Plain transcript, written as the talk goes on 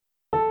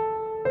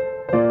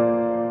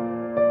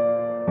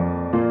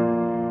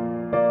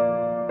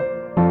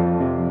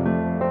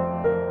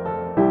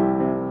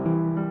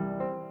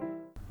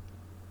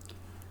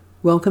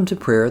Welcome to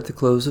prayer at the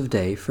close of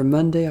day for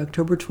Monday,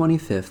 October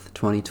 25th,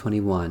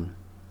 2021.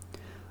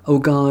 O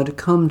God,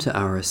 come to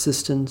our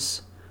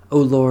assistance. O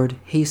Lord,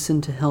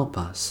 hasten to help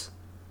us.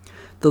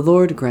 The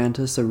Lord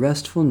grant us a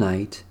restful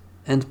night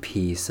and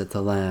peace at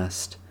the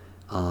last.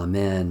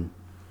 Amen.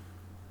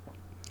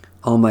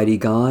 Almighty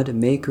God,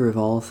 maker of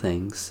all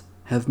things,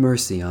 have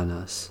mercy on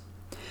us.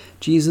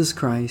 Jesus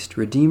Christ,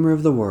 Redeemer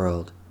of the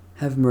world,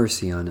 have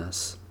mercy on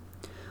us.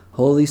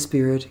 Holy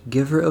Spirit,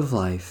 giver of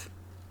life,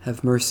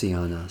 have mercy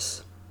on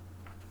us.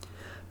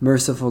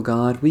 Merciful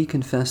God, we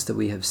confess that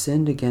we have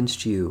sinned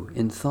against you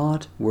in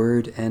thought,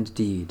 word, and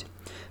deed,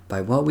 by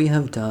what we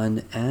have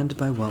done and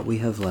by what we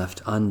have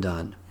left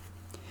undone.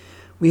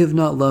 We have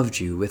not loved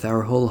you with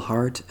our whole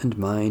heart and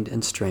mind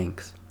and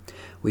strength.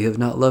 We have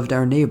not loved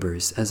our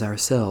neighbors as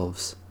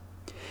ourselves.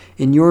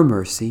 In your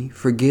mercy,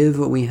 forgive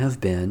what we have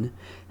been,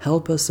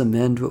 help us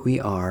amend what we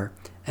are,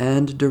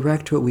 and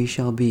direct what we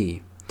shall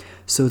be,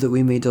 so that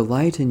we may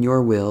delight in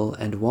your will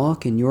and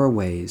walk in your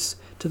ways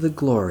to the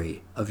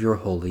glory of your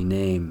holy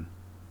name.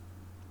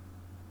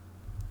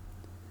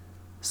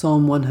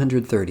 Psalm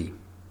 130.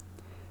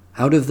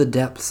 Out of the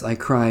depths I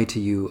cry to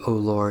you, O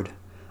Lord.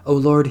 O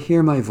Lord,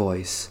 hear my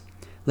voice.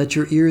 Let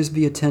your ears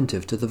be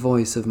attentive to the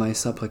voice of my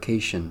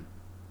supplication.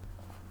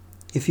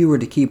 If you were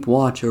to keep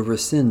watch over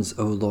sins,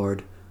 O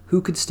Lord, who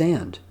could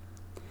stand?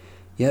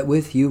 Yet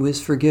with you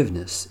is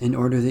forgiveness, in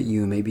order that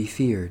you may be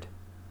feared.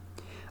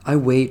 I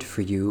wait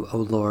for you, O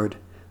Lord.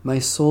 My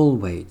soul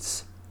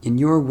waits. In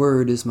your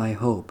word is my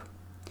hope.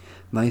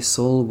 My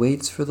soul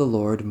waits for the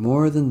Lord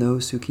more than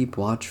those who keep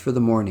watch for the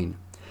morning,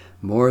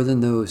 more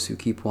than those who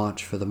keep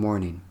watch for the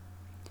morning.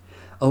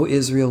 O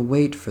Israel,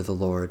 wait for the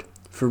Lord,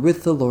 for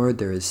with the Lord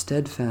there is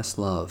steadfast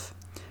love.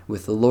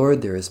 With the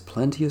Lord there is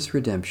plenteous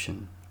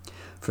redemption.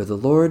 For the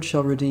Lord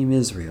shall redeem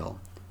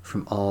Israel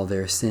from all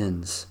their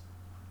sins.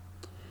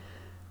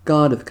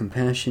 God of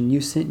compassion,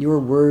 you sent your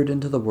word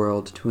into the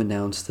world to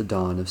announce the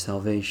dawn of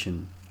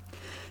salvation.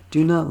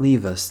 Do not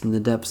leave us in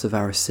the depths of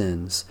our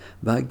sins,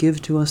 but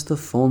give to us the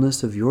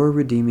fullness of your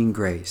redeeming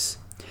grace,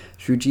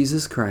 through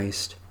Jesus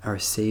Christ, our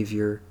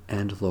Savior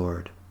and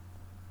Lord.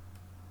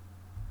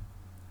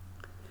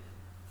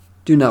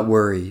 Do not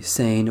worry,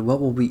 saying, what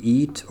will we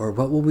eat, or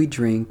what will we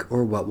drink,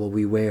 or what will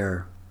we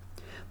wear?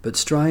 But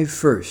strive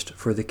first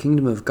for the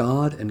kingdom of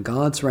God and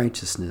God's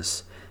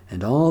righteousness,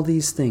 and all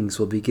these things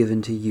will be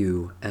given to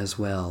you as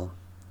well.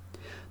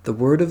 The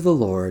word of the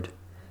Lord.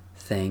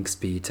 Thanks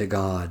be to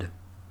God.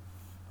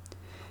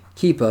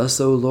 Keep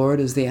us, O Lord,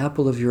 as the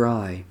apple of your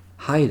eye.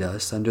 Hide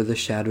us under the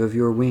shadow of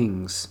your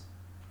wings.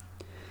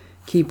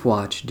 Keep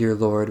watch, dear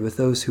Lord, with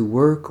those who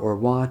work or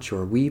watch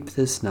or weep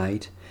this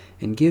night,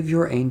 and give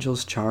your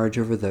angels charge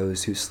over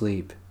those who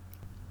sleep.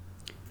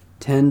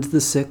 Tend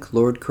the sick,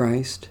 Lord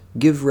Christ.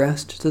 Give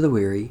rest to the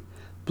weary.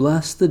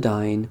 Bless the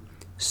dying.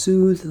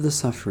 Soothe the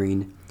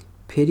suffering.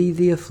 Pity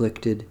the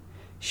afflicted,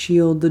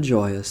 shield the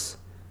joyous,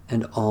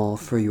 and all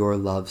for your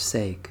love's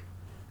sake.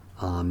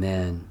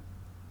 Amen.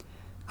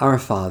 Our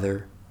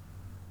Father,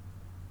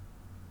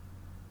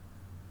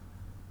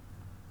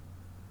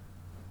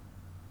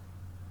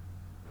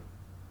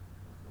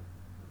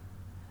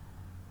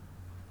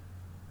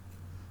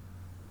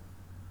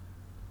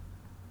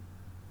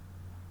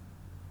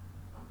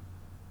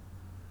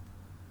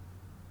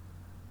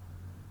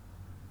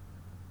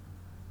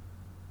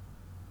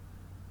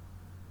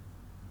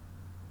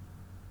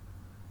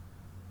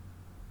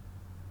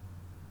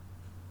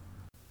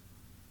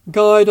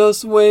 guide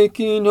us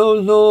waking, O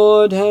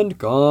Lord, and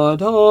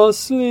guard us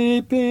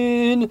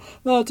sleeping,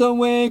 that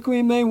awake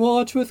we may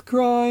watch with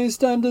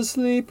Christ, and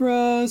asleep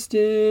rest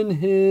in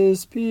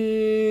his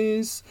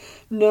peace.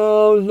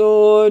 Now,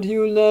 Lord,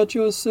 you let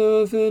your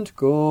servant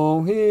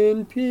go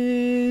in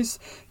peace.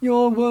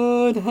 Your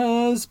word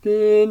has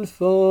been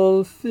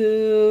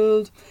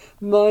fulfilled.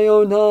 My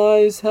own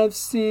eyes have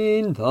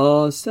seen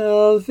the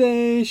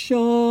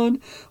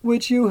salvation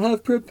which you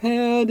have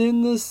prepared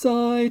in the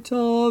sight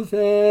of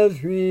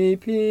every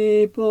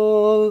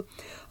people,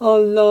 a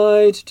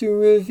light to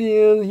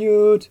reveal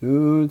you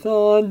to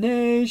the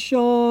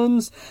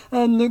nations,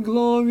 and the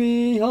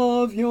glory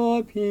of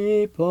your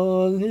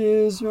people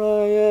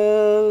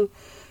Israel.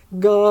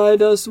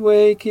 Guide us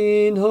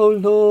waking, O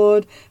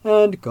Lord,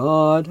 and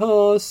guard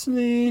us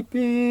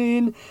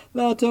sleeping,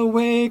 that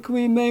awake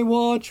we may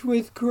watch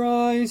with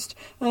Christ,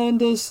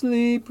 and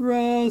asleep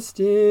rest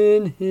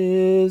in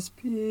his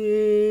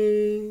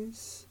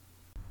peace.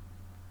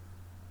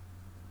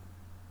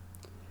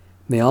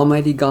 May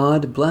Almighty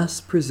God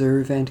bless,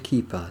 preserve, and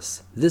keep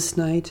us this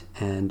night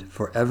and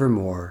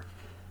forevermore.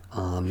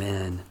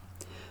 Amen.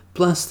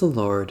 Bless the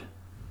Lord.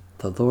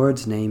 The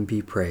Lord's name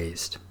be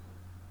praised.